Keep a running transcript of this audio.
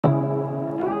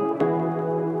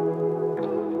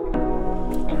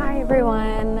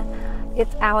everyone,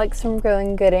 it's Alex from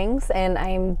Growing Goodings, and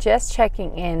I'm just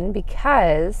checking in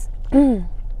because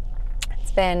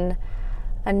it's been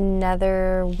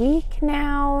another week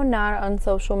now not on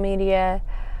social media,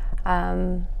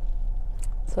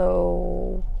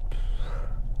 so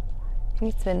I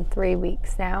think it's been 3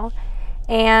 weeks now,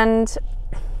 and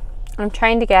I'm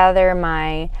trying to gather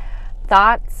my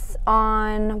thoughts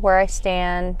on where I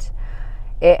stand.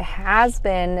 It has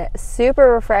been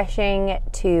super refreshing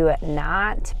to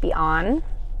not be on.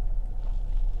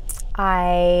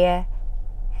 I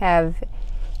have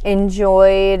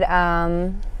enjoyed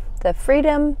the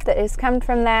freedom that has come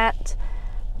from that,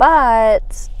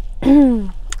 but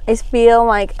I feel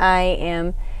like I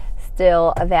am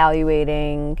still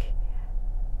evaluating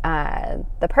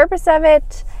the purpose of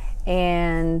it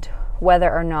and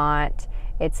whether or not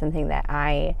it's something that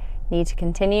I need to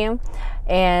continue.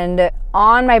 And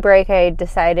on my break, I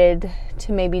decided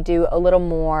to maybe do a little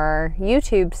more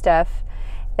YouTube stuff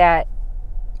that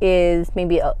is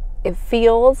maybe it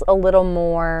feels a little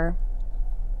more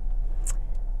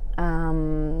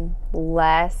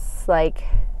less like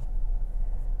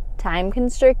time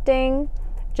constricting,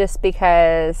 just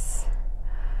because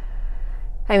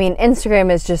I mean Instagram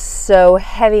is just so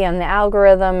heavy on the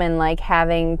algorithm and like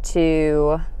having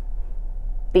to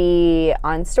be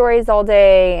on stories all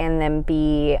day and then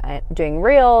be doing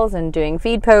reels and doing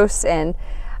feed posts, and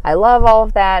I love all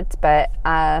of that, but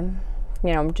I'm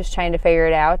just trying to figure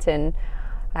it out, and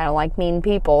I don't like mean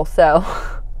people, so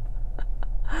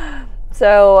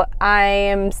I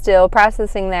am still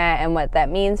processing that and what that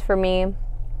means for me.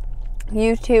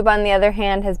 YouTube, on the other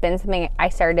hand, has been something I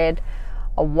started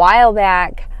a while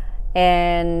back,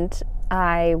 and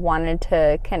I wanted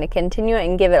to kind of continue it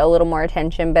and give it a little more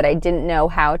attention, but I didn't know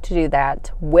how to do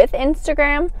that with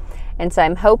Instagram. And so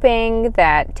I'm hoping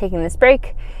that taking this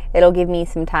break, it'll give me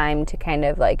some time to kind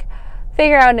of like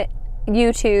figure out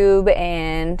YouTube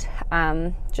and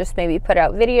just maybe put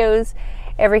out videos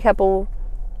every couple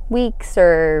weeks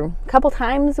or a couple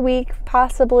times a week,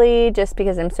 possibly, just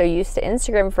because I'm so used to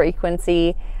Instagram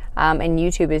frequency, and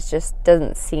YouTube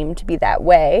doesn't seem to be that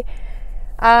way.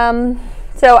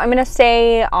 So I'm going to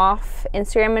stay off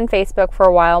Instagram and Facebook for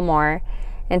a while more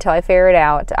until I figure it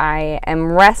out. I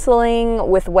am wrestling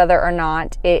with whether or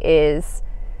not it is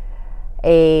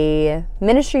a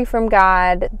ministry from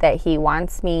God that He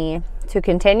wants me to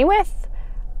continue with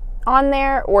on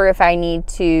there, or if I need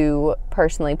to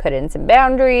personally put in some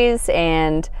boundaries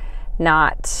and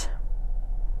not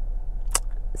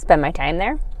spend my time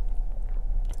there.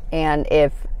 And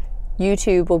if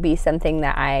YouTube will be something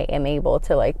that I am able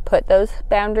to like put those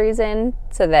boundaries in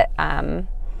so that I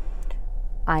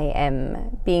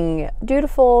am being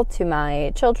dutiful to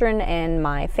my children and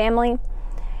my family.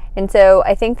 And so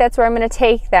I think that's where I'm going to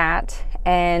take that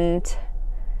and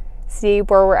see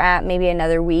where we're at maybe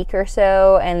another week or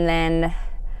so, and then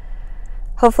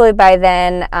hopefully by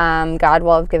then God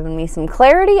will have given me some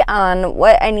clarity on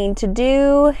what I need to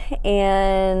do,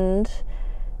 and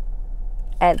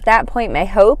at that point, my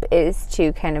hope is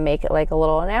to kind of make it like a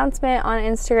little announcement on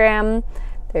Instagram.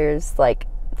 There's like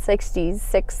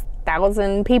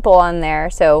 66,000 people on there,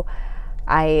 so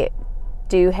I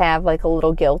do have like a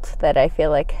little guilt that I feel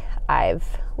like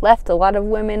I've left a lot of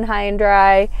women high and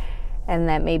dry, and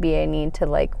that maybe I need to,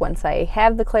 like, once I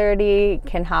have the clarity,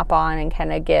 can hop on and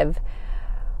kind of give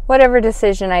whatever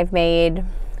decision I've made,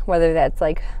 whether that's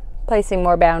like placing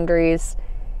more boundaries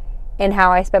in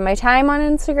how I spend my time on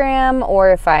Instagram,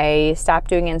 or if I stop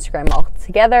doing Instagram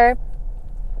altogether,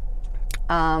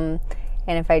 and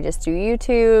if I just do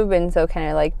YouTube. And so kind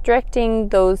of like directing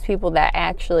those people that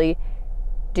actually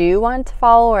do want to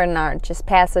follow, or not just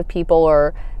passive people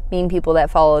or mean people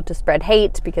that follow to spread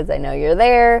hate because I know you're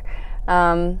there,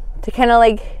 to kind of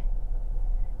like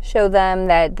show them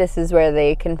that this is where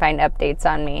they can find updates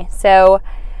on me. So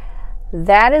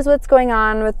that is what's going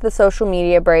on with the social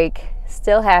media break.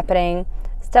 Still happening,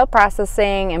 still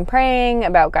processing and praying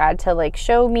about God to like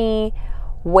show me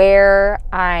where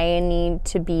I need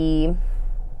to be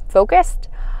focused.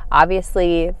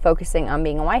 Obviously, focusing on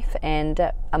being a wife and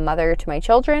a mother to my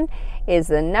children is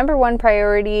the number one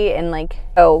priority, and like,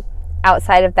 oh,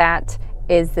 outside of that,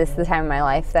 is this the time of my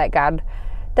life that God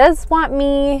does want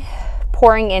me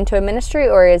pouring into a ministry,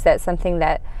 or is that something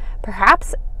that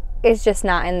perhaps is just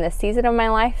not in this season of my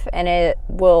life, and it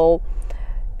will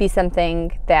be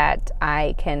something that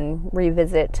I can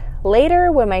revisit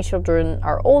later when my children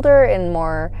are older and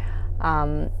more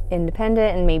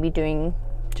independent and maybe doing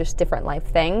just different life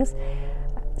things.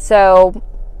 So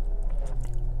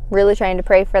really trying to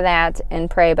pray for that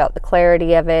and pray about the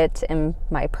clarity of it and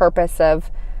my purpose of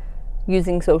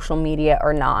using social media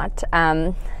or not.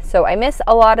 So I miss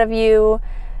a lot of you.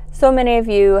 So many of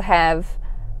you have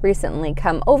recently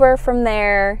come over from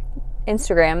their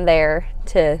Instagram there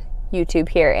to YouTube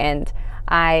here, and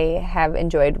I have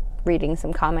enjoyed reading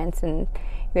some comments, and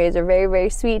you guys are very, very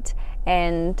sweet,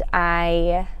 and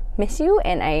I miss you,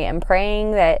 and I am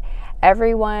praying that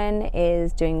everyone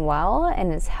is doing well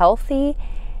and is healthy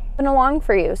and along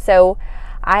for you. So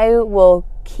I will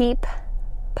keep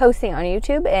posting on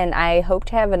YouTube, and I hope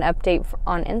to have an update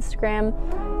on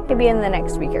Instagram maybe in the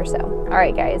next week or so. All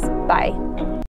right, guys, bye.